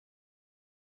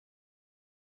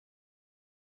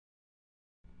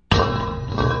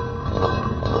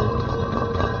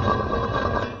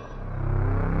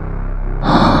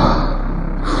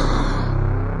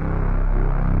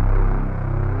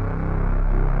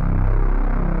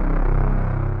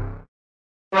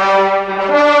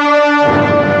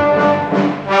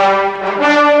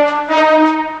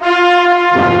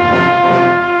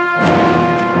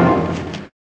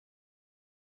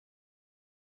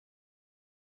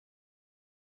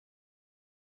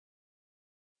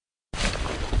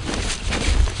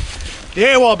The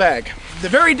AWOL bag, the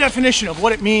very definition of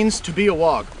what it means to be a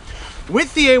WOG.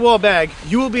 With the AWOL bag,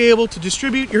 you will be able to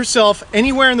distribute yourself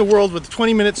anywhere in the world with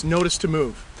 20 minutes notice to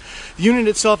move. The unit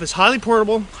itself is highly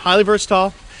portable, highly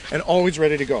versatile, and always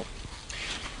ready to go.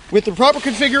 With the proper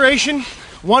configuration,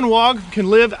 one WOG can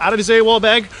live out of his AWOL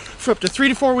bag for up to 3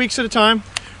 to 4 weeks at a time,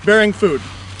 bearing food.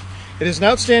 It is an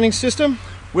outstanding system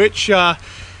which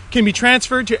can be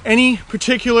transferred to any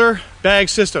particular bag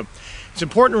system. It's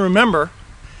important to remember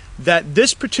that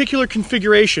this particular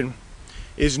configuration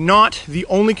is not the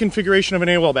only configuration of an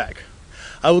AWOL bag.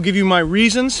 I will give you my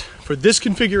reasons for this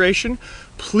configuration.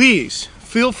 Please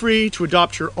feel free to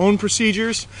adopt your own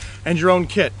procedures and your own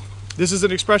kit. This is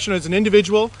an expression as an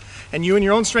individual, and you and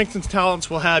your own strengths and talents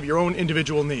will have your own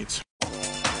individual needs.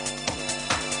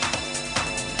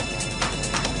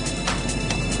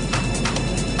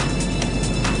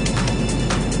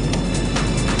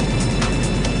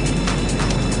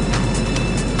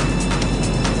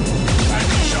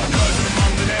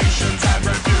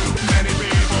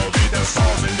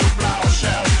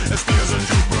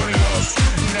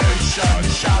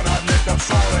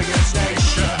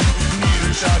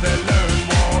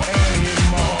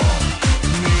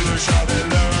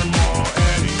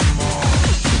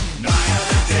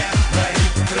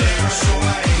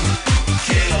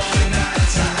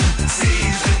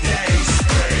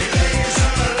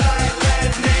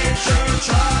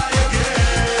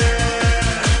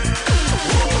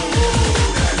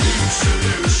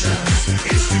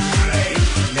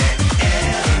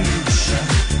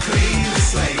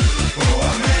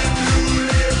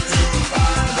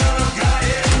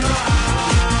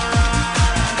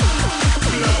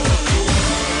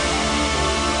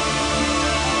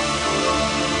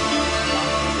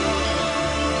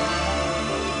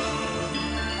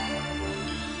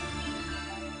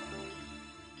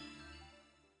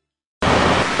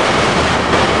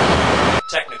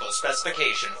 Technical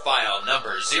specification file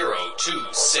number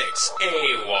 026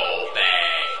 AWOL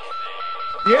bag.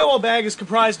 The AWOL bag is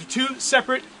comprised of 2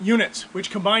 separate units which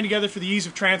combine together for the ease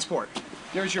of transport.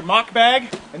 There's your mock bag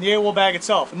and the AWOL bag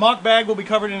itself. The mock bag will be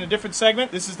covered in a different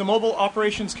segment. This is the Mobile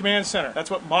Operations Command Center.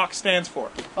 That's what MOC stands for.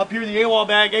 Up here, the AWOL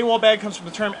bag. AWOL bag comes from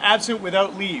the term absent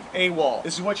without leave, AWOL.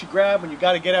 This is what you grab when you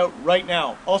got to get out right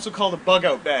now. Also called a bug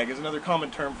out bag is another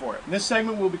common term for it. In this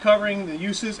segment, we'll be covering the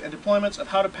uses and deployments of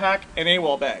how to pack an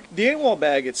AWOL bag. The AWOL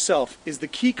bag itself is the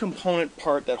key component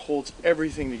part that holds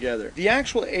everything together. The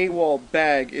actual AWOL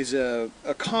bag is a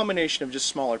combination of just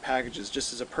smaller packages.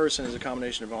 Just as a person is a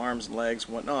combination of arms and legs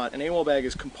and whatnot, an AWOL bag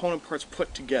is component parts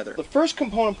put together. The first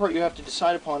component part you have to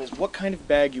decide upon is what kind of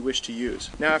bag you wish to use.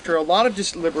 Now, after a lot of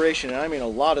deliberation, and I mean a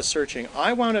lot of searching,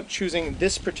 I wound up choosing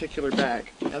this particular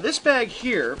bag. Now, this bag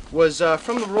here was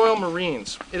from the Royal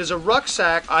Marines. It is a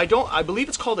rucksack. I believe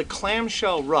it's called a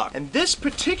clamshell ruck. And this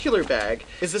particular bag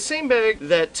is the same bag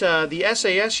that the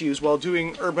SAS used while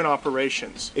doing urban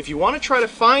operations. If you want to try to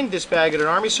find this bag at an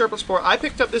Army surplus store, I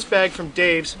picked up this bag from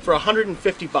Dave's for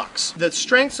 150 bucks. The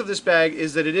strengths of this bag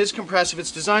is that it is compressive.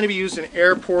 It's designed to be used in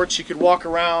airports. You could walk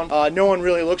around. No one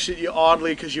really looks at you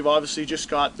oddly because you've obviously just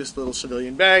got this little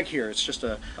civilian bag here. It's just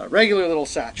a regular little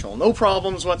satchel. No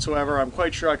problems whatsoever. I'm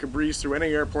quite sure I could breeze through any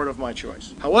airport of my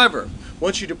choice. However,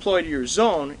 once you deploy to your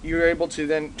zone, you're able to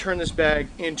then turn this bag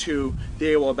into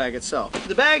the AWOL bag itself.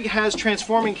 The bag has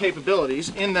transforming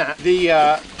capabilities in that this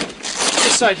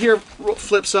side here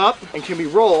flips up and can be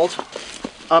rolled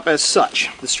up as such.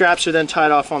 The straps are then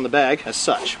tied off on the bag as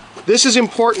such. This is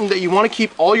important that you want to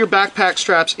keep all your backpack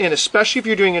straps in, especially if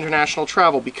you're doing international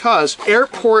travel, because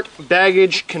airport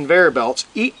baggage conveyor belts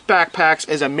eat backpacks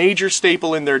as a major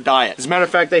staple in their diet. As a matter of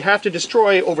fact, they have to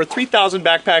destroy over 3,000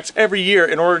 backpacks every year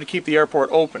in order to keep the airport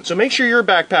open. So make sure your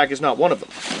backpack is not one of them.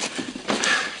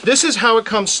 This is how it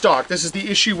comes stock. This is the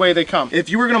issue way they come.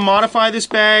 If you were going to modify this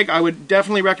bag, I would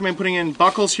definitely recommend putting in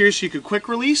buckles here so you could quick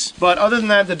release. But other than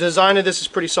that, the design of this is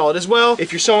pretty solid as well.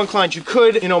 If you're so inclined, you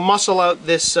could, muscle out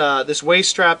this this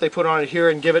waist strap they put on it here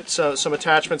and give it some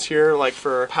attachments here, like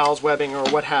for PALS webbing or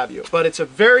what have you. But it's a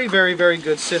very, very, very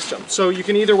good system. So you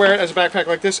can either wear it as a backpack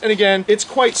like this, and again, it's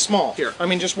quite small here. I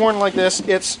mean, just worn like this,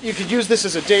 you could use this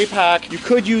as a day pack. You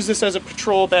could use this as a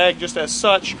patrol bag just as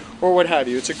such, or what have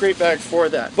you. It's a great bag for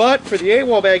that. But for the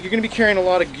AWOL bag, you're going to be carrying a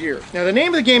lot of gear. Now, the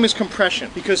name of the game is compression,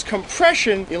 because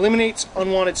compression eliminates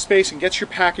unwanted space and gets your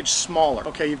package smaller.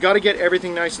 Okay, you've got to get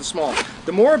everything nice and small.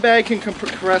 The more a bag can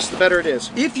compress, the better it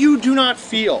is. If you do not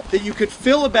feel that you could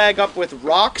fill a bag up with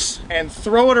rocks and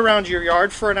throw it around your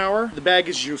yard for an hour, the bag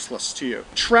is useless to you.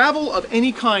 Travel of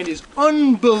any kind is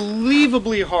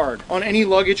unbelievably hard on any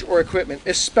luggage or equipment,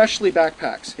 especially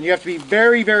backpacks. And you have to be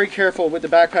very, very careful with the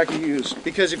backpack you use,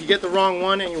 because if you get the wrong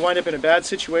one and you wind up in a bad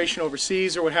situation, situation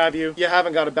overseas or what have you, you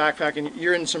haven't got a backpack and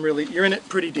you're in it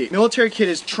pretty deep. Military kit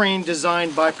is trained,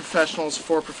 designed by professionals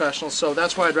for professionals, so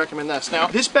that's why I'd recommend this. Now,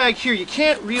 this bag here, you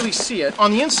can't really see it.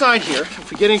 On the inside here,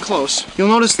 if we get in close, you'll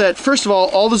notice that first of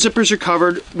all the zippers are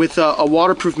covered with a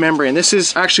waterproof membrane. This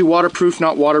is actually waterproof,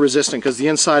 not water resistant, because the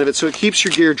inside of it, so it keeps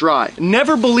your gear dry.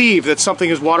 Never believe that something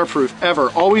is waterproof, ever.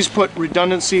 Always put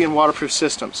redundancy in waterproof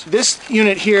systems. This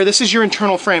unit here, this is your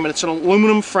internal frame, and it's an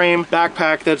aluminum frame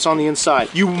backpack that's on the inside.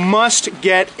 You must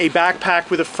get a backpack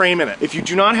with a frame in it. If you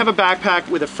do not have a backpack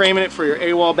with a frame in it for your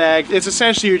AWOL bag, it's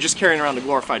essentially you're just carrying around a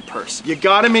glorified purse. You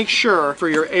gotta make sure for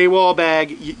your AWOL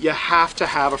bag, you have to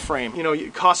have a frame. You know,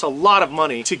 it costs a lot of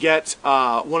money to get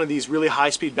one of these really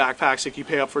high-speed backpacks that you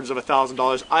pay upwards of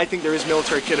 $1,000. I think there is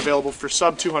military kit available for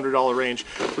sub $200 range,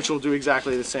 which will do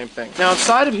exactly the same thing. Now,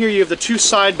 inside of here, you have the two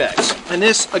side bags, and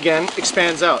this, again,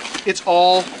 expands out. It's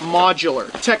all modular.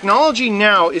 Technology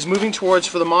now is moving towards,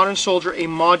 for the modern soldier, a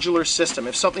modular system.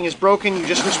 If something is broken, you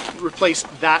just replace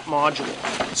that module.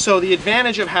 So the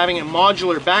advantage of having a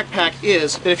modular backpack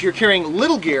is that if you're carrying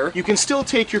little gear, you can still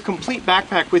take your complete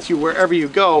backpack with you wherever you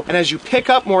go, and as you pick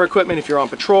up more equipment, if you're on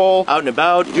patrol, out and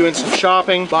about, doing some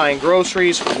shopping, buying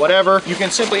groceries, whatever, you can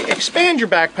simply expand your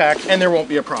backpack and there won't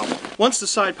be a problem. Once the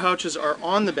side pouches are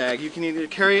on the bag, you can either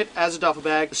carry it as a duffel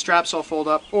bag, the straps all fold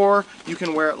up, or you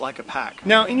can wear it like a pack.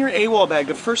 Now, in your AWOL bag,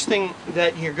 the first thing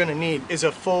that you're going to need is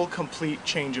a full, complete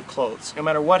change of clothes. No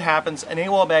matter what happens, an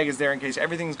AWOL bag is there in case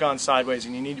everything's gone sideways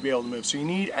and you need to be able to move. So you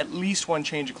need at least one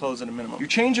change of clothes at a minimum. Your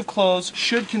change of clothes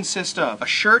should consist of a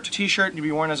shirt, t-shirt to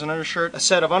be worn as an undershirt, a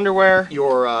set of underwear,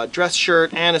 your dress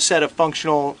shirt, and a set of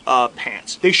functional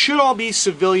pants. They should all be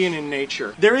civilian in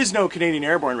nature. There is no Canadian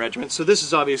Airborne Regiment, so this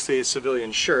is obviously a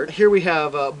civilian shirt. Here we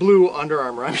have blue Under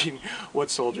Armour. I mean, what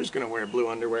soldier's going to wear blue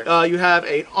underwear? You have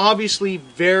a obviously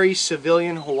very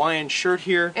civilian Hawaiian shirt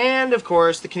here, and of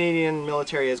course the Canadian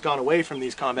military has gone away from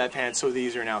these combat pants, so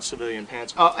these are now civilian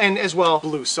pants, and as well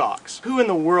blue socks. Who in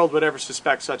the world would ever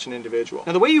suspect such an individual?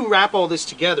 Now, the way you wrap all this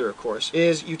together, of course,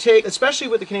 is you take, especially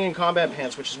with the Canadian combat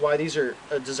pants, which is why these are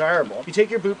desirable, you take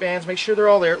your boot bands, make sure they're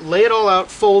all there, lay it all out,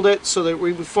 fold it so that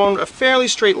we form a fairly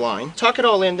straight line, tuck it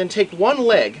all in, then take one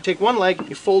leg,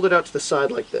 you fold it out to the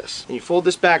side like this, and you fold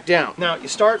this back down. Now, you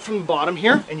start from the bottom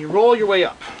here, and you roll your way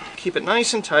up. Keep it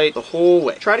nice and tight the whole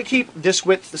way. Try to keep this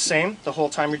width the same the whole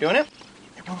time you're doing it.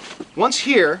 Once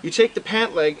here, you take the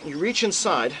pant leg and you reach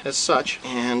inside as such,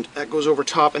 and that goes over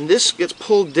top, and this gets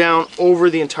pulled down over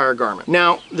the entire garment.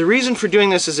 Now, the reason for doing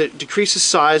this is it decreases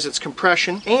size, it's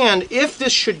compression, and if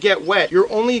this should get wet,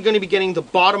 you're only going to be getting the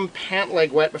bottom pant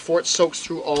leg wet before it soaks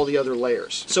through all the other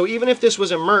layers. So even if this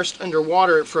was immersed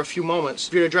underwater for a few moments,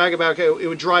 if you were to drag it back, it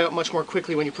would dry out much more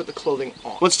quickly when you put the clothing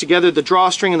on. Once together, the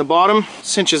drawstring in the bottom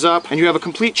cinches up, and you have a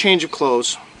complete change of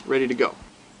clothes ready to go.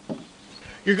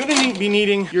 You're going to be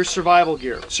needing your survival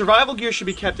gear. Survival gear should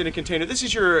be kept in a container. This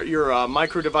is your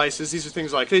micro devices. These are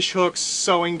things like fish hooks,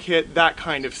 sewing kit, that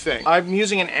kind of thing. I'm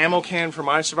using an ammo can for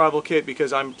my survival kit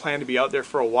because I'm planning to be out there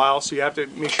for a while, so you have to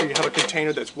make sure you have a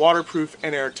container that's waterproof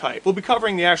and airtight. We'll be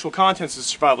covering the actual contents of the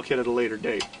survival kit at a later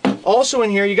date. Also in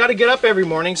here, you got to get up every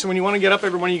morning, so when you want to get up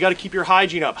every morning, you got to keep your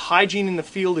hygiene up. Hygiene in the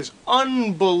field is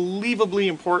unbelievably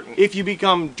important. If you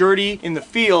become dirty in the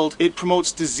field, it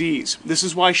promotes disease. This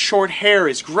is why short hair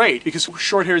is great, because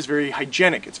short hair is very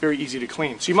hygienic. It's very easy to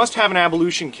clean. So you must have an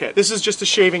ablution kit. This is just a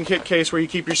shaving kit case where you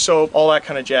keep your soap, all that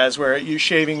kind of jazz, where you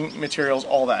shaving materials,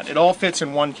 all that. It all fits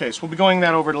in one case. We'll be going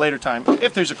that over at a later time,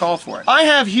 if there's a call for it. I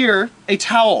have here a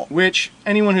towel, which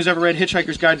anyone who's ever read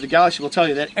Hitchhiker's Guide to the Galaxy will tell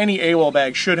you that any AWOL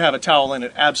bag should have a towel in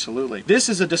it, absolutely. This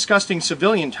is a disgusting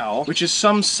civilian towel, which is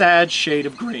some sad shade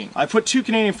of green. I put 2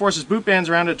 Canadian Forces boot bands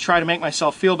around it to try to make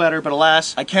myself feel better, but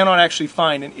alas, I cannot actually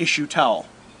find an issue towel.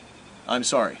 I'm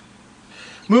sorry.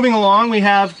 Moving along, we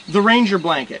have the Ranger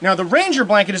blanket. Now, the Ranger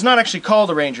blanket is not actually called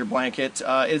a Ranger blanket.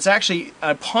 It's actually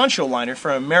a poncho liner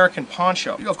for an American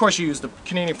poncho. Of course, you use the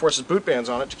Canadian Forces boot bands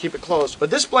on it to keep it closed. But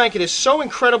this blanket is so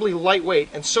incredibly lightweight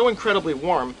and so incredibly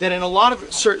warm that in a lot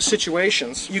of certain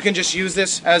situations, you can just use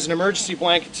this as an emergency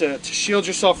blanket to shield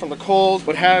yourself from the cold,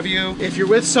 what have you. If you're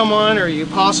with someone or you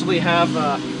possibly have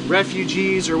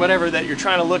refugees or whatever that you're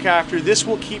trying to look after, this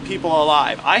will keep people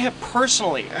alive. I have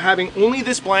personally, having only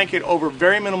this blanket over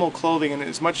very minimal clothing and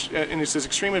it's as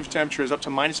extreme of temperature as up to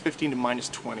 -15 to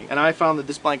 -20, and I found that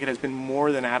this blanket has been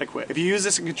more than adequate. If you use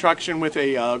this in construction with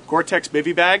a Gore-Tex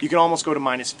bivy bag, you can almost go to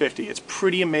 -50. It's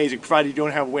pretty amazing, provided you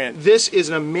don't have wind. This is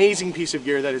an amazing piece of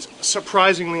gear that is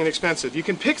surprisingly inexpensive. You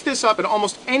can pick this up at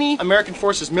almost any American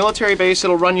Forces military base.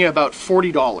 It'll run you about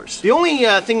 $40. The only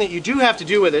thing that you do have to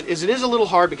do with it is a little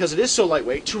hard, because it is so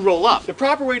lightweight, to roll up. The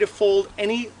proper way to fold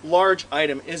any large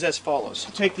item is as follows.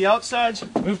 Take the outsides,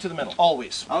 move to the middle, always.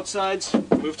 always. Outsides,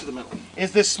 move to the middle.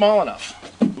 Is this small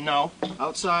enough? No.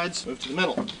 Outsides, move to the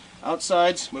middle.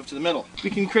 Outsides, move to the middle.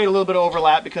 We can create a little bit of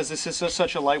overlap because this is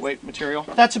such a lightweight material.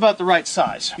 That's about the right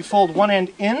size. You fold one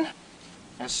end in,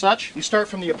 as such. You start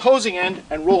from the opposing end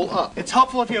and roll up. It's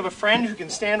helpful if you have a friend who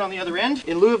can stand on the other end.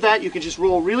 In lieu of that, you can just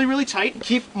roll really, really tight.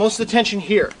 Keep most of the tension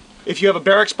here. If you have a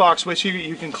barracks box with you,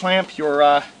 you can clamp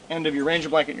your end of your Ranger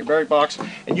blanket in your barrack box,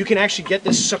 and you can actually get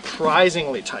this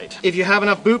surprisingly tight. If you have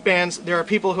enough boot bands, there are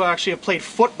people who actually have played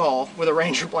football with a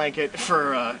Ranger blanket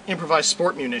for improvised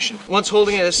sport munition. Once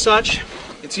holding it as such,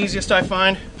 it's easiest I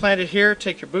find, plant it here,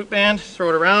 take your boot band, throw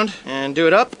it around, and do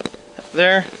it up.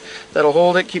 There, that'll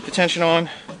hold it, keep the tension on,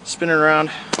 spin it around,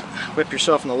 whip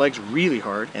yourself in the legs really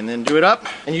hard, and then do it up,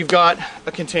 and you've got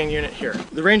a contained unit here.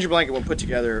 The Ranger blanket when put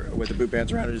together with the boot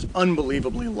bands around it is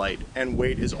unbelievably light, and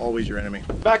weight is always your enemy.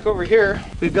 Back over here,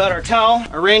 we've got our towel,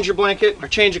 our Ranger blanket, our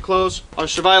change of clothes, our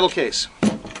survival case.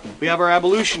 We have our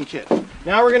abolition kit.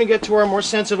 Now we're going to get to our more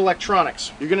sensitive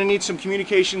electronics. You're going to need some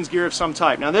communications gear of some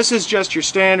type. Now this is just your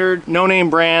standard, no-name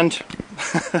brand.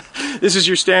 This is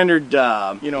your standard,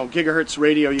 gigahertz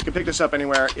radio. You can pick this up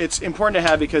anywhere. It's important to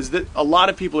have because a lot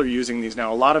of people are using these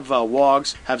now. A lot of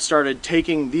WOGs have started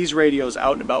taking these radios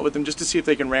out and about with them just to see if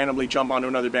they can randomly jump onto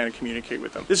another band and communicate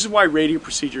with them. This is why radio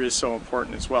procedure is so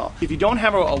important as well. If you don't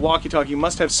have a walkie-talkie, you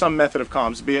must have some method of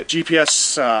comms, be it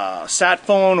GPS sat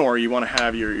phone, or you want to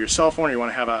have your cell phone, or you want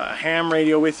to have a ham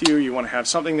radio with you, you want to have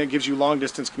something that gives you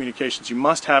long-distance communications. You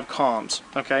must have comms,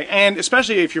 okay? And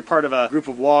especially if you're part of a group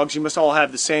of WOGs, you must all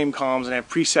have the same comms and have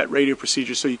preset radio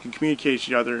procedures so you can communicate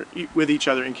with each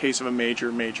other in case of a major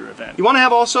event. You want to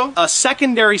have also a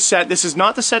secondary set. This is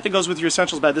not the set that goes with your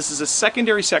essentials bag. This is a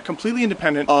secondary set completely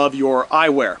independent of your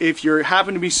eyewear. If you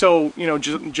happen to be so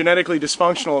genetically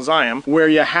dysfunctional as I am, where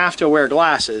you have to wear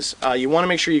glasses, you want to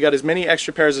make sure you got as many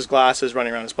extra pairs of glasses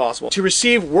running around as possible. To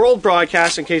receive world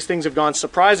broadcasts in case things have gone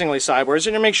surprisingly sideways,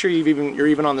 and to make sure you're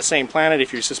even on the same planet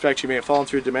if you suspect you may have fallen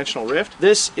through a dimensional rift.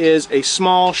 This is a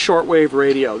small shortwave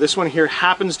radio. This one here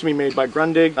happens to be made by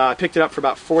Grundig. I picked it up for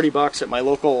about 40 bucks at my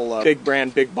local big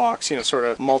brand, big box, sort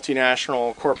of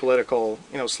multinational, core political,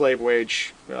 slave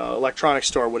wage electronics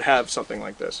store would have something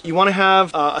like this. You want to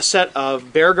have a set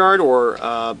of Bear Guard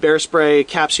or bear spray,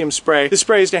 capsium spray. This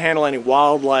spray is to handle any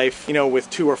wildlife, with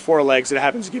 2 or 4 legs that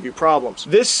happens to give you problems.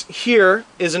 This here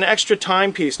is an extra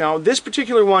timepiece. Now, this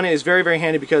particular one is very, very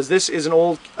handy because this is an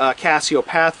old Casio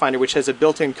Pathfinder which has a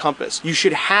built-in compass. You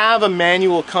should have a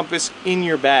manual compass in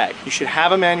your bag. You should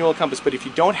have a manual compass, but if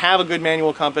you don't have a good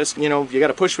manual compass, you got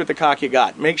to push with the cock you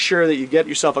got. Make sure that you get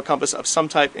yourself a compass of some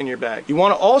type in your bag. You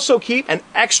want to also keep an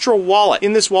extra wallet.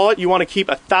 In this wallet, you want to keep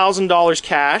 $1,000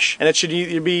 cash, and it should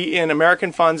either be in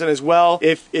American funds, and as well,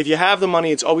 if you have the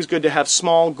money, it's always good to have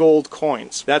small gold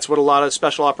coins. That's what a lot of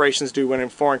special operations do when in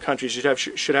foreign countries. You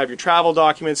should have your travel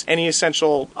documents, any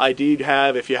essential ID you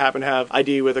have. If you happen to have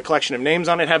ID with a collection of names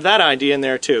on it, have that ID in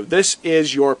there too. This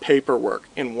is your paperwork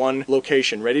in one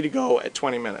location, ready to go at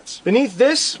 20 minutes. Beneath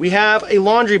this, we have a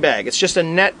laundry bag. It's just a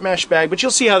net mesh bag, but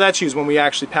you'll see how that's used when we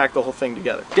actually pack the whole thing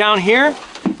together. Down here,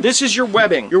 this is your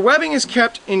webbing. Your webbing is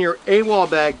kept in your AWOL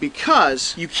bag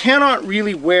because you cannot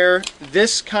really wear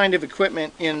this kind of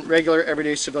equipment in regular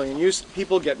everyday civilian use.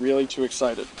 People get really too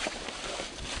excited.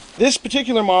 This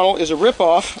particular model is a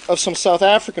rip-off of some South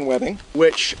African webbing,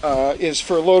 which is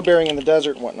for load bearing in the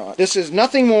desert and whatnot. This is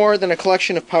nothing more than a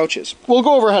collection of pouches. We'll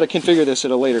go over how to configure this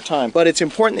at a later time, but it's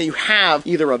important that you have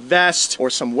either a vest or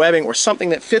some webbing or something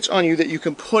that fits on you that you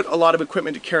can put a lot of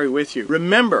equipment to carry with you.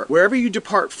 Remember, wherever you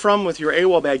depart from with your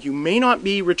AWOL bag, you may not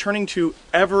be returning to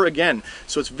ever again.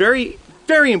 So it's very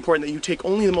important that you take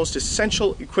only the most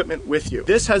essential equipment with you.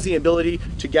 This has the ability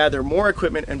to gather more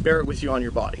equipment and bear it with you on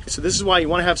your body. So this is why you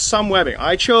want to have some webbing.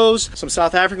 I chose some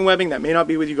South African webbing that may not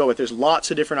be with you go with. There's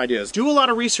lots of different ideas. Do a lot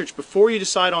of research before you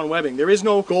decide on webbing. There is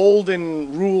no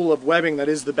golden rule of webbing that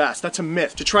is the best. That's a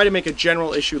myth. To try to make a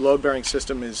general issue load-bearing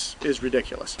system is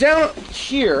ridiculous. Down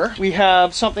here, we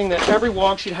have something that every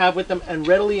WOG should have with them and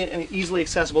readily and easily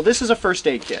accessible. This is a first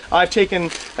aid kit. I've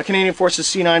taken a Canadian Forces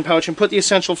C9 pouch and put the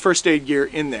essential first aid gear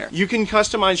in there. You can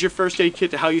customize your first aid kit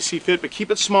to how you see fit, but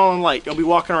keep it small and light. Don't be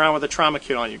walking around with a trauma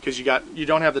kit on you because you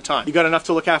don't have the time. You got enough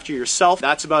to look after yourself.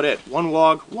 That's about it. One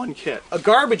WOG, one kit. A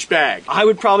garbage bag. I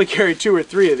would probably carry 2 or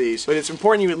 3 of these, but it's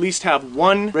important you at least have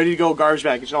one ready to go garbage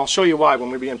bag, and I'll show you why when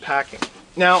we begin packing.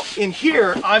 Now in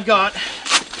here I've got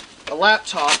a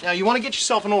laptop. Now you want to get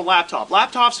yourself an old laptop.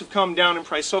 Laptops have come down in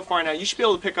price so far now. You should be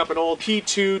able to pick up an old P2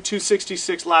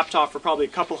 266 laptop for probably a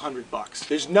couple $100.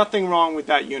 There's nothing wrong with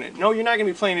that unit. No, you're not going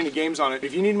to be playing any games on it.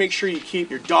 If you need to make sure you keep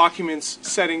your documents,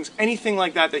 settings, anything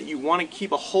like that that you want to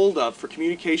keep a hold of for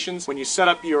communications when you set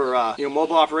up your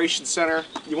mobile operations center,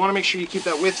 you want to make sure you keep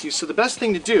that with you. So the best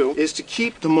thing to do is to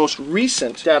keep the most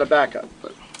recent data backup.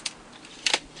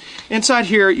 Inside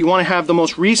here, you want to have the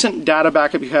most recent data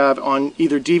backup you have on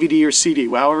either DVD or CD,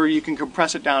 however you can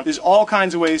compress it down. There's all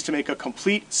kinds of ways to make a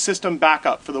complete system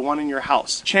backup for the one in your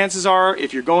house. Chances are,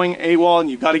 if you're going AWOL and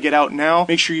you've got to get out now,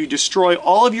 make sure you destroy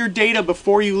all of your data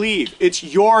before you leave. It's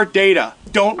your data.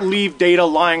 Don't leave data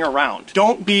lying around.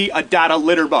 Don't be a data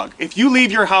litter bug. If you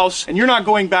leave your house and you're not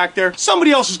going back there,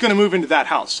 somebody else is going to move into that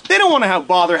house. They don't want to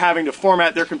bother having to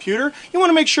format their computer. You want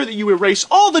to make sure that you erase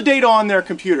all the data on their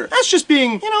computer. That's just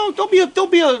being, don't be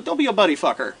a buddy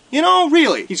fucker.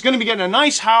 Really. He's going to be getting a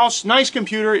nice house, nice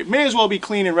computer. It may as well be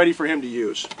clean and ready for him to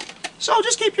use. So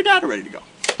just keep your data ready to go.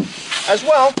 As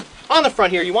well, on the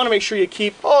front here, you want to make sure you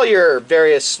keep all your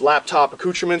various laptop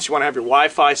accoutrements. You want to have your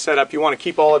Wi-Fi set up. You want to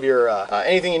keep all of your,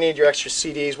 anything you need, your extra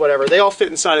CDs, whatever. They all fit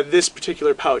inside of this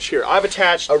particular pouch here. I've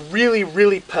attached a really,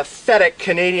 really pathetic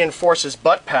Canadian Forces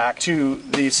butt pack to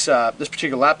this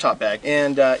particular laptop bag,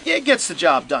 and it gets the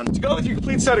job done. To go with your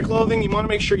complete set of clothing, you want to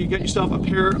make sure you get yourself a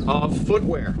pair of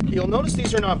footwear. You'll notice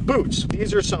these are not boots.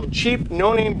 These are some cheap,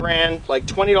 no-name brand, like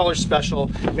 $20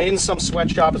 special, made in some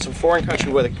sweatshop in some foreign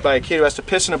country by a kid who has to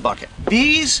piss in a bucket.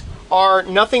 These are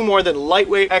nothing more than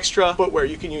lightweight extra footwear.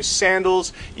 You can use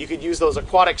sandals, you could use those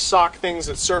aquatic sock things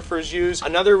that surfers use.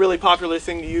 Another really popular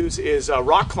thing to use is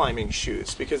rock climbing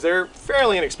shoes, because they're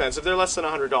fairly inexpensive. They're less than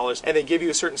 $100, and they give you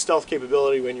a certain stealth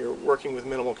capability when you're working with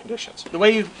minimal conditions. The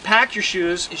way you pack your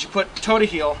shoes is you put toe to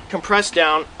heel, compress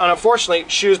down, and unfortunately,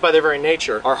 shoes by their very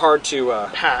nature are hard to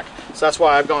pack, so that's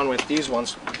why I've gone with these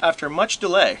ones. After much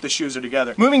delay, the shoes are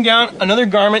together. Moving down, another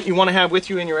garment you want to have with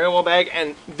you in your AWOL bag,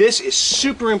 and this is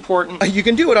super important. You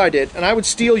can do what I did, and I would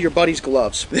steal your buddy's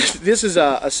gloves. This is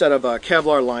a set of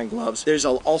Kevlar lined gloves. There's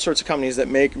all sorts of companies that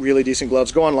make really decent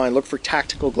gloves. Go online, look for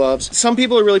tactical gloves. Some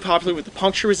people are really popular with the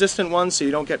puncture resistant ones, so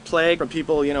you don't get plague from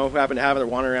people, who happen to have it. They're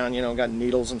wandering around, got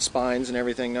needles and spines and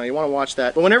everything. No, you want to watch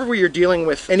that. But whenever you're dealing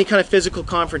with any kind of physical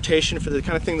confrontation for the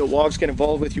kind of thing that WOGs get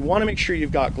involved with, you want to make sure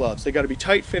you've got gloves. They got to be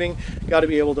tight fitting, got to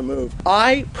be able to move.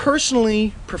 I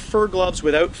personally prefer gloves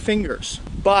without fingers.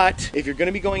 But if you're going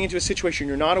to be going into a situation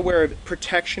you're not aware of,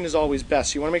 protection is always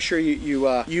best. So you want to make sure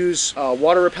you use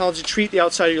water repellent to treat the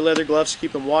outside of your leather gloves to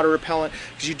keep them water repellent,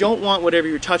 because you don't want whatever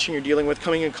you're touching or dealing with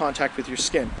coming in contact with your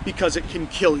skin, because it can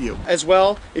kill you. As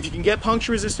well, if you can get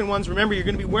puncture resistant ones, remember you're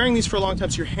going to be wearing these for a long time,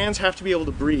 so your hands have to be able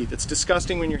to breathe. It's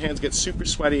disgusting when your hands get super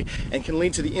sweaty and can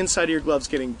lead to the inside of your gloves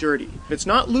getting dirty. If it's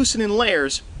not loosened in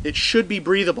layers, it should be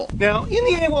breathable. Now, in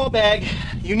the AWOL bag,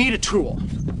 you need a tool.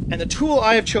 And the tool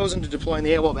I have chosen to deploy in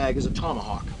the AWOL bag is a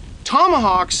tomahawk.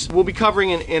 Tomahawks, we'll be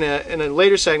covering in a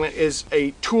later segment, is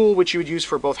a tool which you would use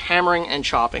for both hammering and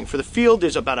chopping. For the field,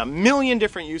 there's about 1 million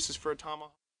different uses for a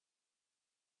tomahawk.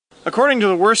 According to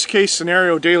the worst case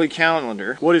scenario daily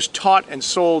calendar, what is taught and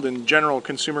sold in general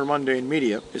consumer mundane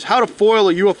media is how to foil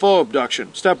a UFO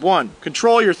abduction. Step 1,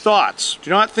 control your thoughts.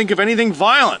 Do not think of anything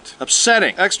violent,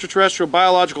 upsetting. Extraterrestrial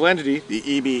biological entity, the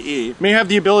EBE, may have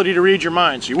the ability to read your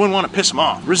mind, so you wouldn't want to piss them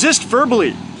off. Resist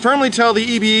verbally. Firmly tell the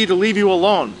EBE to leave you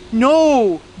alone.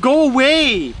 No, go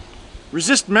away.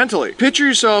 Resist mentally. Picture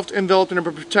yourself enveloped in a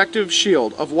protective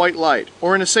shield of white light,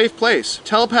 or in a safe place.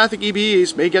 Telepathic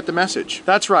EBEs may get the message.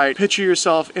 That's right, picture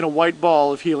yourself in a white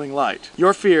ball of healing light.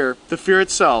 Your fear, the fear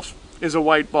itself, is a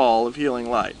white ball of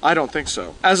healing light. I don't think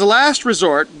so. As a last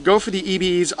resort, go for the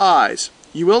EBE's eyes.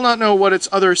 You will not know what its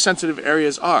other sensitive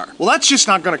areas are. Well, that's just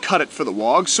not going to cut it for the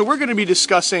WOGs, so we're going to be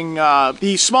discussing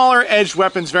the smaller edged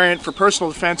weapons variant for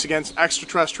personal defense against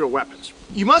extraterrestrial weapons.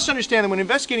 You must understand that when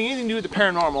investigating anything to do with the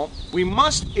paranormal, we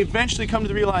must eventually come to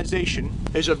the realization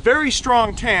there's a very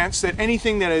strong chance that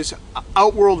anything that is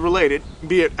outworld related,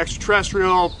 be it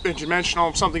extraterrestrial,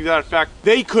 interdimensional, something to that effect,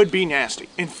 they could be nasty.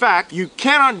 In fact, you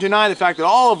cannot deny the fact that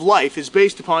all of life is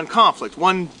based upon conflict.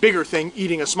 One bigger thing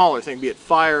eating a smaller thing, be it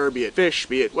fire, be it fish,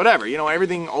 be it whatever.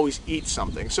 Everything always eats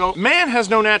something. So man has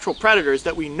no natural predators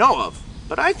that we know of.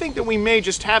 But I think that we may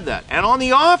just have that. And on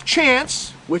the off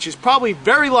chance, which is probably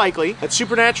very likely, that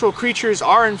supernatural creatures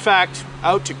are in fact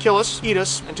out to kill us, eat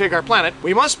us, and take our planet,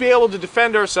 we must be able to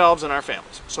defend ourselves and our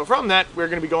families. So from that, we're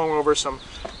going to be going over some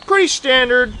pretty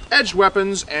standard edged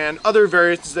weapons and other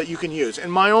variants that you can use.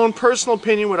 In my own personal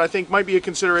opinion, what I think might be a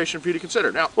consideration for you to consider.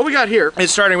 Now, what we got here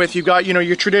is starting with, you've got, you know,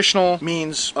 your traditional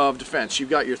means of defense. You've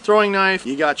got your throwing knife,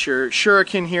 you got your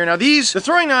shuriken here. Now the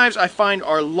throwing knives I find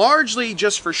are largely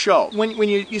just for show. When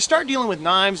you start dealing with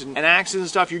knives and axes and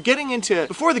stuff, you're getting into,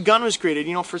 before the gun was created,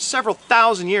 you know, for several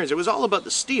thousand years, it was all about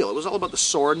the steel. It was all about the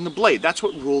sword and the blade. That's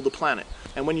what ruled the planet.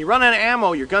 And when you run out of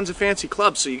ammo, your gun's a fancy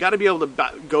club, so you got to be able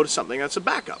to go to something that's a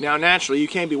backup. Now, naturally, you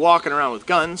can't be walking around with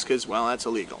guns, because, well, that's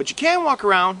illegal. But you can walk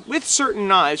around with certain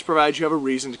knives, provided you have a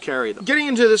reason to carry them. Getting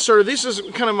into this this is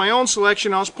kind of my own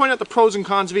selection. I'll just point out the pros and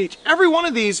cons of each. Every one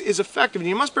of these is effective, and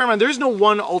you must bear in mind, there's no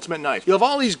one ultimate knife. You'll have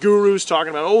all these gurus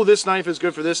talking about, oh, this knife is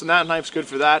good for this, and that knife's good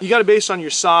for that. You got to base on your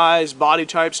size, body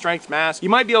type, strength, mass. You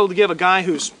might be able to give a guy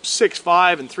who's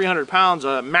 6'5" and 300 pounds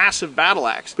a massive battle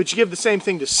axe, but you give the same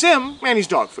thing to Sim, man, he's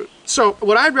dog food. So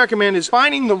what I'd recommend is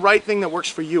finding the right thing that works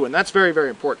for you, and that's very, very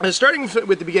important. And starting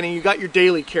with the beginning, you got your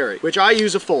daily carry, which I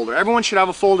use a folder. Everyone should have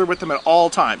a folder with them at all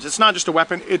times. It's not just a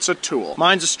weapon, it's a tool.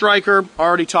 Mine's a striker,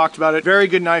 already talked about it. Very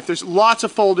good knife. There's lots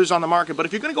of folders on the market, but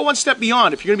if you're gonna go one step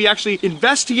beyond, if you're gonna be actually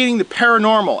investigating the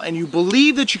paranormal, and you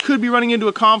believe that you could be running into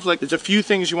a conflict, there's a few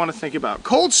things you wanna think about.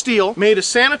 Cold Steel made a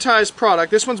sanitized product.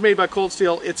 This one's made by Cold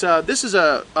Steel. This is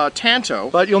a Tanto,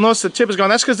 but you'll notice the tip is gone.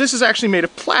 That's because this is actually made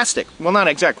of plastic. Well, not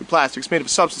exactly plastic. It's made of a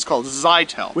substance called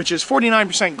Zytel, which is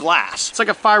 49% glass. It's like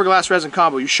a fiberglass resin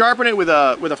combo. You sharpen it with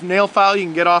a nail file you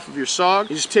can get off of your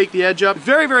SOG. You just take the edge up.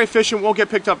 Very, very efficient. Won't get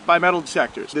picked up by metal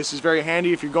detectors. This is very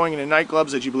handy if you're going into nightclubs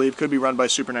that you believe could be run by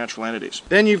supernatural entities.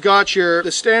 Then you've got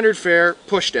the standard fare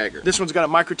push dagger. This one's got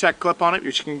a Microtech clip on it,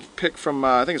 which you can pick from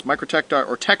I think it's Microtech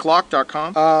or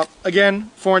techlock.com. Again,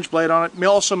 4-inch blade on it.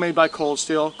 Also made by Cold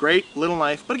Steel. Great little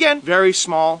knife, but again, very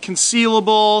small,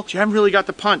 concealable. You haven't really got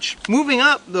the punch. Moving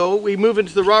up though, we move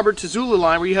into the Robert Tazula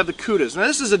line where you have the Kutas. Now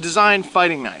this is a designed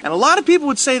fighting knife. And a lot of people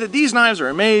would say that these knives are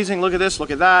amazing. Look at this, look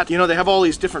at that. You know, they have all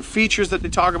these different features that they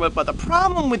talk about, but the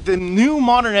problem with the new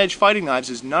modern edge fighting knives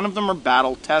is none of them are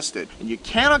battle tested. And you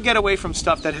cannot get away from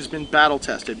stuff that has been battle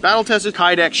tested. Battle tested,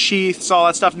 Kydex sheaths, all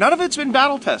that stuff. None of it's been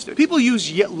battle tested. People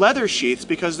use leather sheaths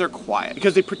because they're quiet,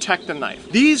 because they protect the knife.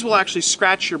 These will actually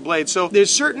scratch your blade. So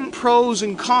there's certain pros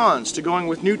and cons to going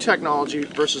with new technology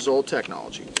versus old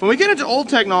technology. When we get into old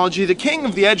technology, the king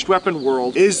of the edged weapon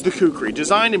world is the kukri,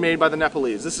 designed and made by the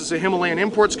Nepalese. This is a Himalayan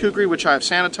imports kukri, which I have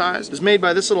sanitized. It's made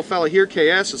by this little fella here,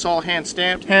 KS. It's all hand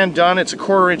stamped, hand done. It's a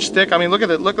 1/4 inch thick. I mean, look at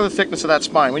the thickness of that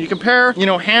spine. When you compare, you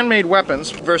know, handmade weapons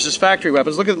versus factory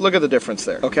weapons, look at the difference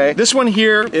there. Okay, this one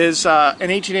here is an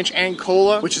 18-inch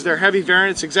Angola, which is their heavy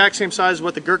variant. It's the exact same size as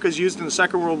what the Gurkhas used in the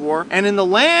Second World War. And in the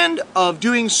land of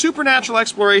doing supernatural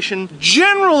exploration,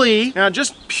 generally, now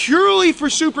just purely for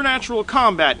supernatural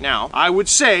combat now, I would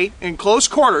say in close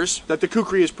quarters that the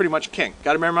kukri is pretty much king.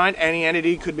 Got to bear in mind, any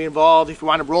entity could be involved. If you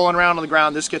wind up rolling around on the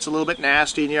ground, this gets a little bit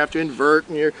nasty, and you have to invert,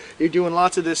 and you're doing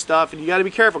lots of this stuff, and you got to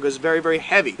be careful because it's very, very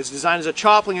heavy. It's designed as a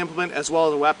chopping implement as well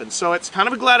as a weapon, so it's kind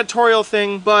of a gladiatorial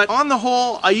thing. But on the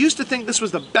whole, I used to think this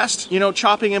was the best, you know,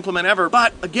 chopping implement ever.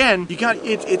 But again,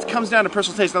 it comes down to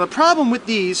personal taste. Now the problem with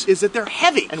these is that they're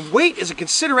heavy, and weight is a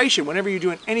consideration whenever you're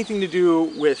doing anything to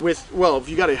do with well, if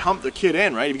you got to hump the kit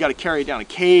in, right? If you got to carry it down a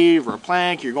cave or a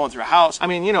plank, you're going through a house. I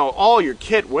mean, you know, all your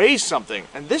kit weighs something,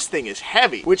 and this thing is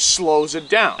heavy, which slows it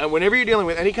down. And whenever you're dealing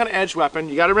with any kind of edge weapon,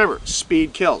 you got to remember,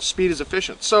 speed kills. Speed is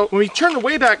efficient. So when we turn the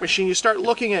Wayback Machine, you start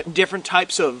looking at different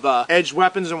types of edge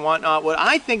weapons and whatnot. What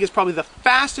I think is probably the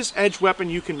fastest edge weapon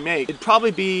you can make, it'd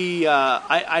probably be,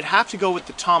 I'd have to go with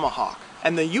the Tomahawk.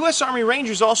 And the U.S. Army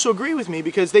Rangers also agree with me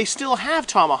because they still have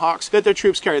Tomahawks that their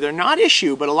troops carry. They're not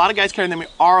issue, but a lot of guys carrying them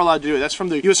are allowed to do it. That's from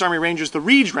the U.S. Army Rangers, the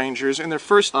Reeds Rangers. In their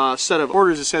first set of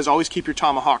orders, it says always keep your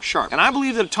Tomahawk sharp. And I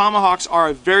believe that Tomahawks are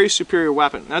a very superior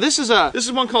weapon. Now this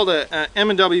is one called a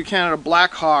M&W Canada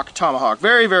Black Hawk Tomahawk.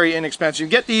 Very, very inexpensive. You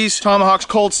get these Tomahawks.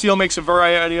 Cold Steel makes a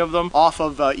variety of them off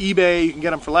of eBay. You can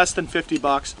get them for less than 50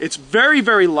 bucks. It's very,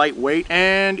 very lightweight,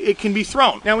 and it can be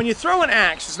thrown. Now when you throw an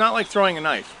axe, it's not like throwing a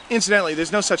knife. Incidentally,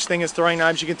 there's no such thing as throwing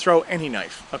knives. You can throw any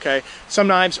knife, okay? Some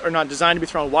knives are not designed to be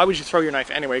thrown. Why would you throw your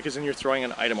knife anyway? Because then you're throwing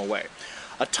an item away.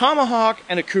 A tomahawk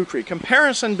and a kukri.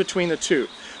 Comparison between the two.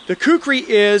 The kukri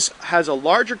has a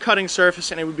larger cutting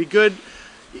surface, and it would be good,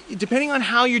 depending on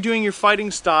how you're doing your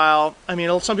fighting style. I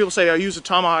mean, some people say, I'll use a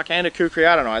tomahawk and a kukri.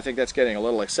 I don't know. I think that's getting a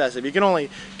little excessive. You can only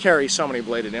carry so many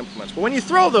bladed implements. But when you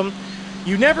throw them,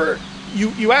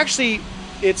 you actually,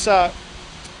 it's, the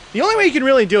only way you can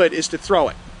really do it is to throw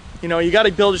it. You know, you got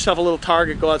to build yourself a little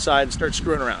target, go outside and start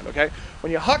screwing around, okay?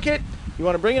 When you huck it, you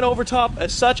want to bring it over top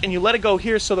as such, and you let it go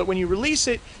here so that when you release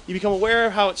it, you become aware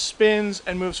of how it spins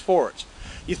and moves forwards.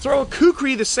 You throw a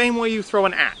kukri the same way you throw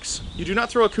an axe. You do not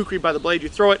throw a kukri by the blade, you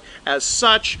throw it as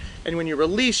such, and when you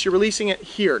release, you're releasing it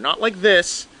here, not like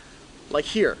this, like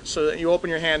here, so that you open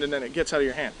your hand and then it gets out of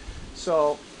your hand.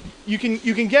 So you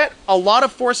can get a lot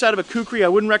of force out of a kukri. I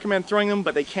wouldn't recommend throwing them,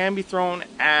 but they can be thrown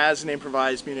as an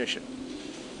improvised munition.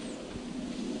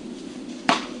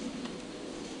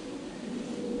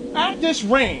 At this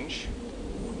range,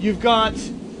 you've got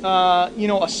you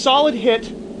know, a solid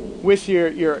hit with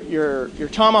your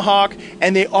tomahawk,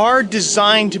 and they are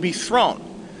designed to be thrown.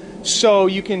 So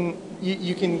you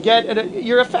can get at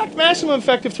your maximum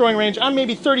effective throwing range. I'm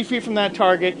maybe 30 feet from that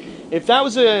target. If that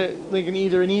was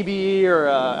either an EBE or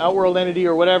a Outworld entity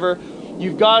or whatever,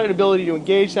 you've got an ability to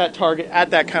engage that target at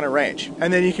that kind of range.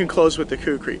 And then you can close with the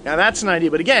kukri. Now that's an idea,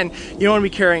 but again, you don't want to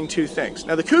be carrying two things.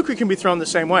 Now the kukri can be thrown the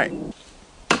same way.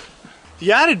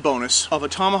 The added bonus of a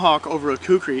tomahawk over a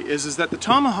kukri is that the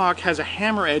tomahawk has a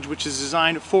hammer edge which is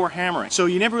designed for hammering. So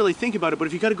you never really think about it, but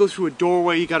if you got to go through a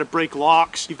doorway, you got to break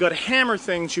locks, you've got to hammer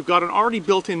things, you've got an already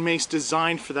built-in mace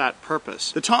designed for that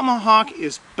purpose. The tomahawk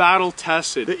is battle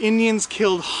tested. The Indians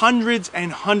killed hundreds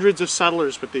and hundreds of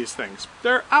settlers with these things.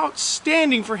 They're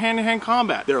outstanding for hand-to-hand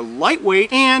combat. They're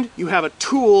lightweight, and you have a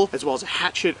tool as well as a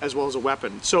hatchet as well as a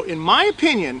weapon. So in my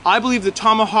opinion, I believe the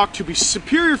tomahawk to be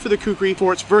superior for the kukri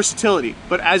for its versatility.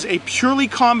 But as a purely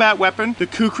combat weapon, the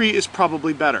kukri is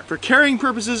probably better. For carrying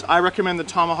purposes, I recommend the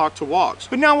tomahawk to wogs.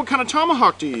 But now what kind of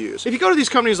tomahawk do you use? If you go to these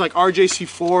companies like RJC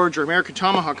Forge or American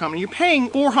Tomahawk Company, you're paying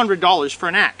 $400 for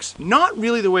an axe. Not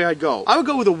really the way I go. I would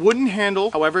go with a wooden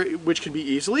handle, however, which can be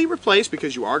easily replaced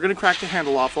because you are going to crack the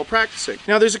handle off while practicing.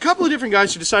 Now there's a couple of different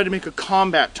guys who decided to make a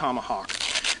combat tomahawk.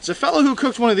 There's a fellow who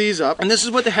cooked one of these up, and this is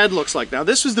what the head looks like. Now,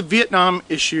 this was the Vietnam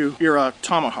issue era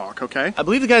tomahawk, okay? I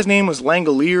believe the guy's name was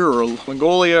Langolier or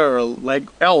Langolia or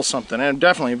L something, and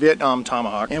definitely a Vietnam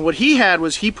tomahawk. And what he had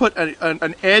was he put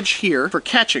an edge here for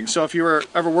catching. So if you were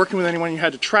ever working with anyone, you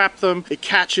had to trap them, it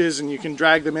catches and you can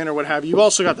drag them in or what have you. You've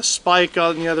also got the spike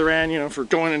on the other end, you know, for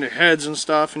going into heads and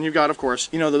stuff. And you've got, of course,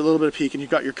 you know, the little bit of peak, and you've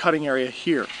got your cutting area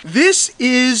here. This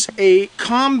is a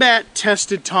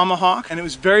combat-tested tomahawk, and it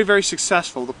was very, very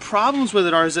successful. The problems with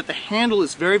it is that the handle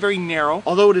is very, very narrow.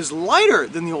 Although it is lighter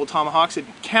than the old tomahawks, it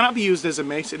cannot be used as a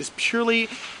mace. It is purely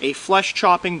a flesh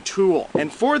chopping tool.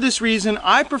 And for this reason,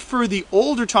 I prefer the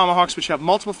older tomahawks, which have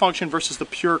multiple function, versus the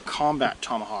pure combat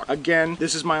tomahawk. Again,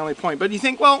 this is my only point. But you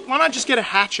think, well, why not just get a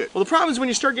hatchet? Well, the problem is when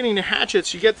you start getting into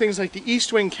hatchets, you get things like the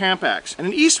East Wing Camp Axe. And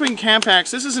an East Wing Camp Axe,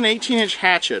 this is an 18-inch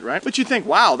hatchet, right? But you think,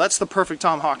 wow, that's the perfect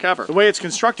tomahawk ever. The way it's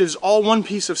constructed is all one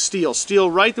piece of steel. Steel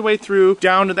right the way through,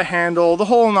 down to the handle, the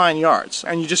whole 9 yards.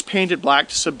 And you just paint it black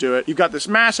to subdue it. You've got this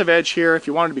massive edge here. If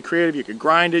you wanted to be creative, you could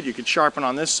grind it, you could sharpen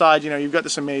on this side, you know, you've got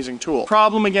this amazing tool.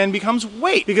 Problem again becomes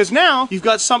weight, because now you've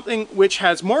got something which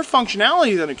has more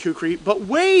functionality than a kukri, but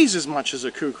weighs as much as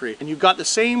a kukri. And you've got the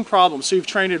same problem. So you've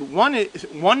traded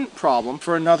one problem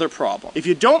for another problem. If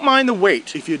you don't mind the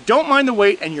weight,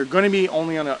 and you're going to be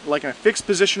only on a fixed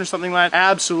position or something like that,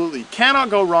 absolutely cannot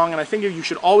go wrong. And I think you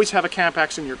should always have a camp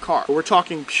axe in your car. But we're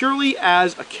talking purely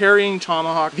as a carrying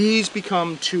tomahawk. These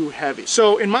become too heavy.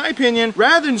 So in my opinion,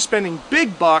 rather than spending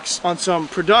big bucks on some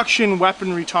production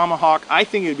weaponry tomahawk, I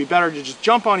think it'd be better to just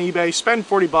jump on eBay, spend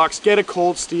 40 bucks, get a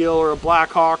Cold Steel or a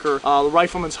Black Hawk or a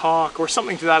Rifleman's Hawk or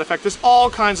something to that effect. There's all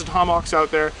kinds of tomahawks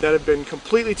out there that have been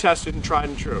completely tested and tried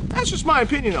and true. That's just my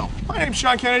opinion though. My name's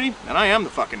Sean Kennedy, and I am the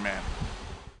fucking man.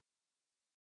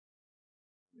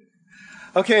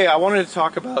 Okay, I wanted to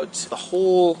talk about the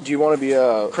whole, do you want to be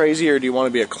a crazy or do you want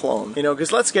to be a clone? You know,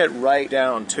 because let's get right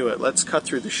down to it. Let's cut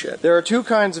through the shit. There are two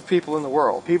kinds of people in the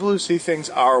world. People who see things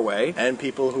our way and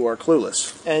people who are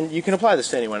clueless. And you can apply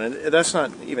this to anyone, and that's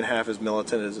not even half as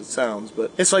militant as it sounds,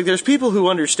 but it's like there's people who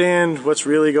understand what's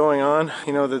really going on,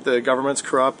 you know, that the government's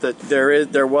corrupt, that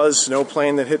there was no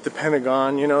plane that hit the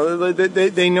Pentagon, you know,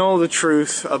 they know the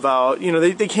truth about, you know,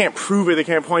 they can't prove it, they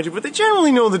can't point to it, but they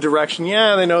generally know the direction.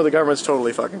 Yeah, they know the government's totally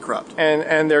fucking corrupt.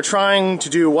 And they're trying to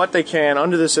do what they can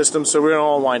under the system so we don't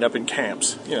all wind up in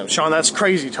camps. You know, Sean, that's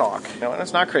crazy talk. You know,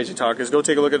 that's not crazy talk, because go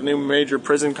take a look at the new major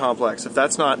prison complex. If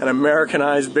that's not an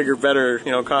Americanized, bigger, better, you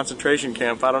know, concentration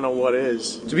camp, I don't know what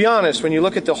is. To be honest, when you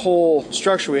look at the whole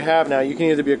structure we have now, you can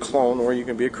either be a clone or you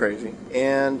can be a crazy.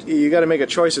 And you got to make a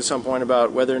choice at some point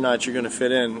about whether or not you're going to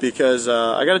fit in, because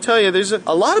I got to tell you, there's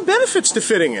a lot of benefits to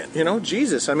fitting in. You know,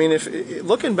 Jesus, I mean, if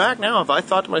looking back now, if I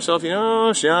thought to myself, you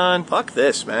know, Sean, fuck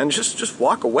this, man, just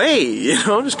walk away, you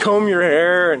know, just comb your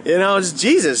hair, and, you know, just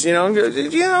Jesus, you know,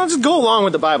 just go along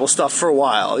with the Bible stuff for a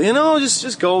while, you know,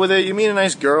 just go with it. You meet a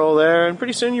nice girl there, and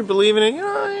pretty soon you're believing it, you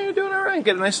know, you're doing all right. right,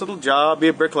 get a nice little job, be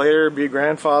a bricklayer, be a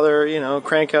grandfather, you know,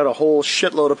 crank out a whole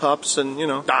shitload of pups and, you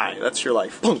know, die. That's your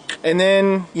life. Punk. And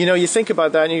then, you know, you think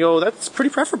about that and you go, that's pretty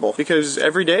preferable, because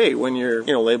every day when you're,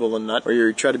 you know, labeled a nut or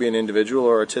you try to be an individual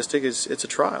or autistic, it's a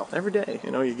trial. Every day.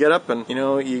 You know, you get up and, you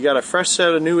know, you got a fresh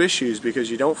set of new issues because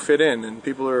you don't fit in and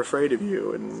people are afraid of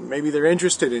you and maybe they're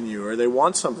interested in you or they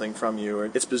want something from you, or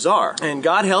it's bizarre. And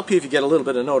God help you if you get a little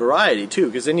bit of notoriety too,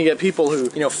 because then you get people who,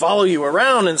 you know, follow you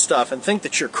around and stuff and think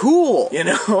that you're cool, you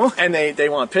know, and they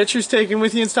want pictures taken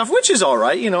with you and stuff, which is all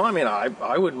right, you know. I mean,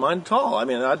 I wouldn't mind at all. I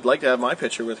mean, I'd like to have my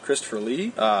picture with Christopher Lee.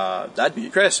 That'd be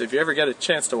Chris. If you ever get a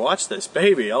chance to watch this,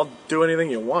 baby, I'll do anything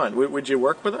you want. Would you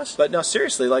work with us? But no,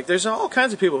 seriously, like, there's all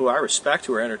kinds of people who I respect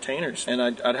who are entertainers, and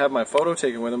I'd have my photo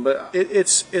taken with them. But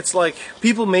it's like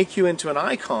people make you into an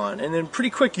icon, and then pretty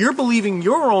quick you're believing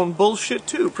your own bullshit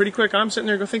too. Pretty quick, I'm sitting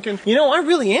there thinking, you know, I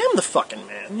really am the fucking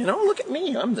man. You know, look at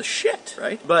me, I'm the shit,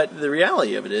 right? But the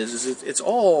reality of it is it's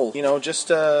all, you know, just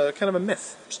kind of a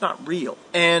myth. It's not real.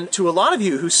 And to a lot of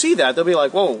you who see that, they'll be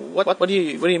like, whoa, what do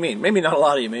you mean? Maybe not a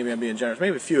lot of you, maybe I'm being generous,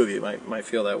 maybe a few of you might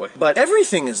feel that way. But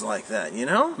everything is like that, you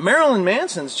know? Marilyn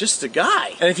Manson's just a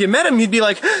guy. And if you met him, you'd be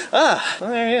like, well,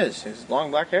 there he is. He's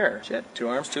long black hair. Shit, 2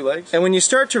 arms, 2 legs. And when you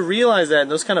start to realize that,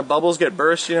 and those kind of bubbles get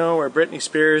burst, you know, where Britney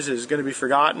Spears is going to be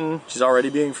forgotten, she's already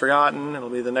being forgotten, it'll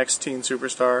be the next teen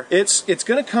superstar. It's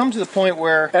going to come to the point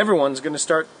where everyone's going to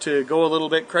start to go a little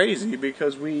bit crazy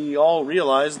because we all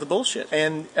realize the bullshit.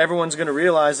 And everyone's going to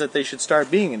realize that they should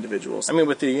start being individuals. I mean,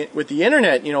 with the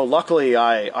internet, you know, luckily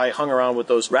I hung around with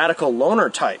those radical loner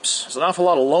types. There's an awful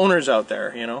lot of loners out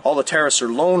there, you know. All the terrorists are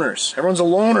loners. Everyone's a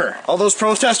loner. All those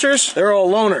protesters, they're all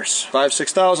loners.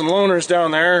 5,000-6,000 loners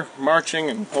down there marching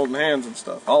and holding hands and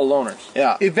stuff. All loners.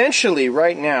 Yeah. Eventually,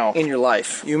 right now in your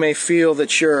life, you may feel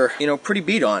that you're, you know, pretty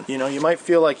beat on. You know, you might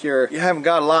feel like you haven't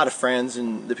got a lot of friends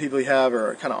and the people you have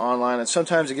are kind of online, and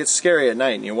sometimes it gets scary at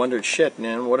night and you wonder, shit,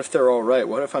 man, what if they're all right?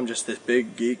 What if I'm just this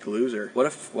big geek loser? What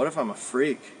if I'm a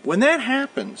freak? When that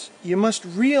happens, you must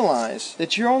realize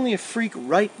that you're only a freak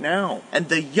right now. And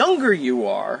the younger you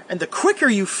are, and the quicker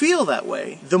you feel that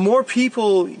way, the more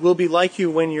people will be like you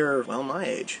when you're, well, my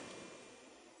age.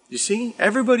 You see?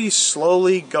 Everybody's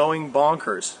slowly going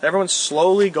bonkers. Everyone's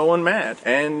slowly going mad.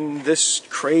 And this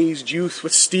crazed youth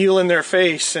with steel in their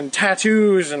face and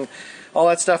tattoos and all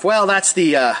that stuff, well, that's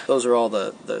those are all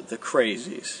the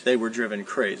crazies. They were driven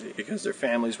crazy because their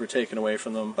families were taken away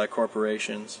from them by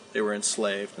corporations. They were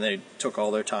enslaved, and they took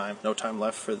all their time. No time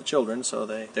left for the children, so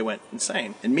they went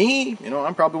insane. And me, you know,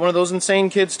 I'm probably one of those insane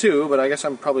kids too, but I guess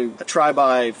I'm probably a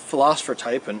try-by philosopher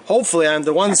type, and hopefully I'm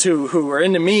the ones who are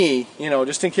into me, you know,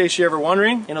 just in case you're ever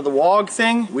wondering, you know, the WOG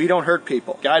thing, we don't hurt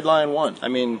people. Guideline 1. I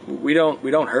mean, we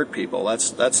don't hurt people.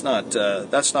 That's not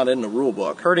in the rule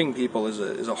book. Hurting people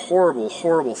is a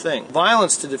horrible thing.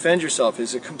 Violence to defend yourself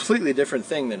is a completely different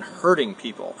thing than hurting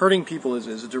people. Hurting people is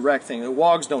a direct thing. The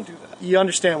WOGs don't do that. You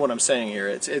understand what I'm saying here.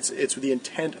 It's the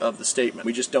intent of the statement.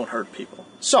 We just don't hurt people.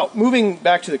 So, moving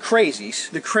back to the crazies.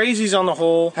 The crazies on the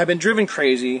whole have been driven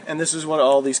crazy, and this is what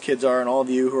all these kids are, and all of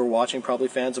you who are watching, probably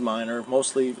fans of mine, or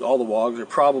mostly all the WOGs are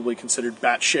probably considered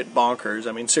batshit bonkers.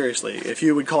 I mean, seriously, if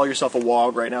you would call yourself a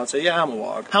WOG right now and say, yeah, I'm a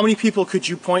WOG, how many people could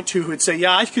you point to who would say,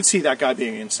 yeah, I could see that guy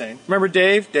being insane? Remember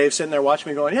Dave? Dave sitting there watching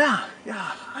me going, yeah,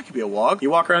 I could be a WOG. You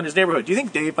walk around his neighborhood. Do you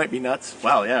think Dave might be nuts?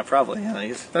 Well, yeah, probably. You know,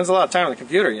 he spends a lot of time on the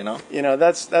computer, you know. You know,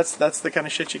 that's the kind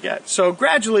of shit you get. So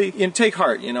gradually, you know, take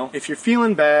heart, you know. If you're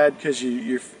feeling bad because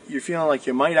you're feeling like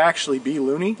you might actually be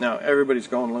loony. Now, everybody's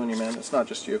going loony, man. It's not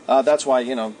just you. That's why,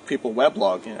 you know, people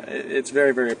weblog. You know, it's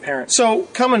very, very apparent. So,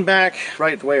 coming back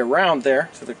right the way around there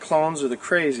to the clones or the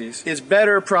crazies, it's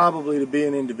better probably to be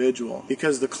an individual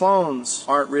because the clones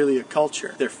aren't really a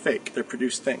culture. They're fake. They're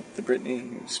produced things. The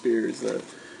Britney Spears,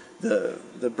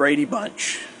 the Brady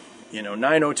Bunch, you know,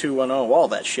 90210, all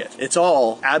that shit. It's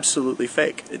all absolutely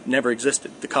fake. It never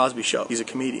existed. The Cosby Show. He's a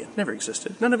comedian. Never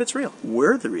existed. None of it's real.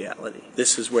 We're the reality.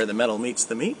 This is where the metal meets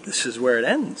the meat. This is where it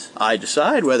ends. I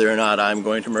decide whether or not I'm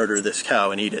going to murder this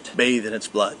cow and eat it. Bathe in its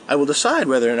blood. I will decide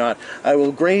whether or not I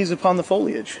will graze upon the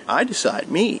foliage. I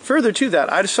decide. Me. Further to that,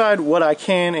 I decide what I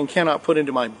can and cannot put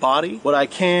into my body, what I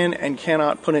can and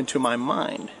cannot put into my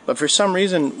mind. But for some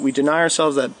reason, we deny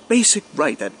ourselves that basic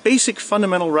right, that basic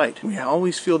fundamental right. We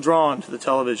always feel drawn to the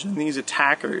television. These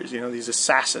attackers, you know, these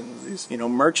assassins, these, you know,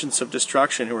 merchants of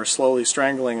destruction who are slowly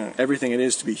strangling everything it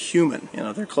is to be human. You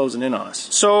know, they're closing in on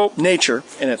us. So, nature,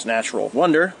 in its natural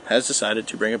wonder, has decided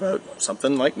to bring about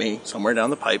something like me, somewhere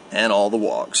down the pipe, and all the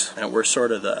WOGs. And we're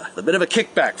sort of the bit of a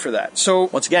kickback for that. So,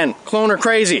 once again, clone are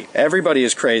crazy. Everybody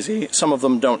is crazy. Some of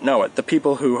them don't know it. The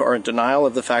people who are in denial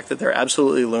of the fact that they're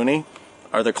absolutely loony,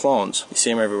 are their clones. You see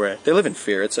them everywhere. They live in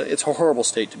fear. It's a horrible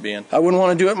state to be in. I wouldn't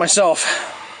want to do it myself,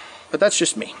 but that's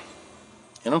just me.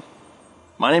 You know?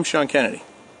 My name's Sean Kennedy,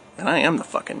 and I am the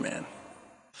fucking man.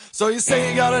 So you say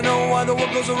you gotta know why the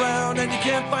world goes around, and you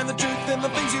can't find the truth in the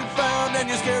things you found, and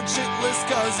you're scared shitless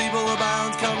cause evil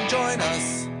abounds. Come join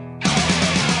us.